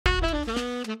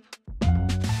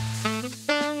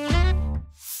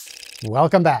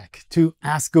Welcome back to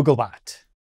Ask Googlebot.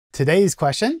 Today's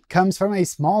question comes from a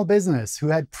small business who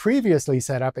had previously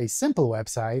set up a simple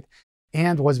website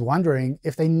and was wondering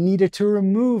if they needed to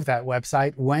remove that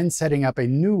website when setting up a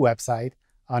new website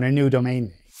on a new domain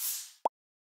name.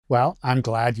 Well, I'm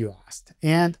glad you asked,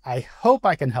 and I hope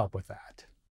I can help with that.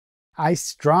 I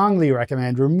strongly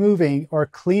recommend removing or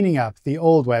cleaning up the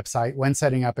old website when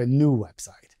setting up a new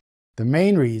website. The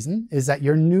main reason is that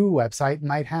your new website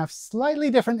might have slightly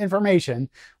different information,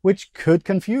 which could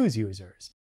confuse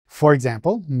users. For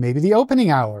example, maybe the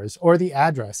opening hours or the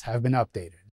address have been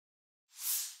updated.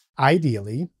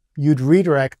 Ideally, you'd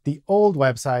redirect the old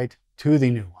website to the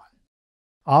new one.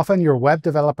 Often your web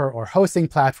developer or hosting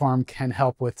platform can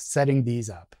help with setting these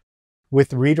up.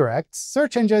 With redirects,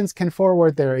 search engines can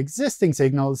forward their existing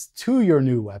signals to your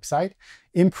new website,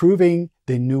 improving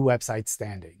the new website's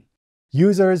standing.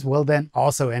 Users will then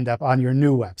also end up on your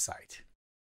new website.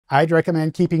 I'd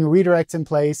recommend keeping redirects in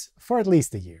place for at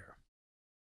least a year.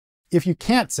 If you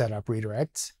can't set up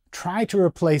redirects, try to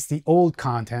replace the old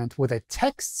content with a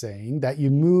text saying that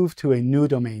you moved to a new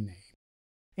domain name.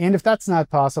 And if that's not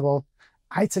possible,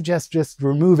 I'd suggest just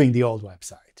removing the old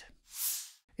website.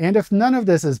 And if none of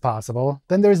this is possible,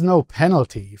 then there's no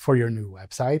penalty for your new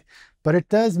website, but it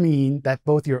does mean that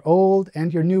both your old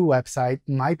and your new website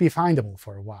might be findable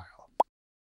for a while.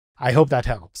 I hope that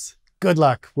helps. Good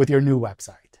luck with your new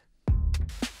website.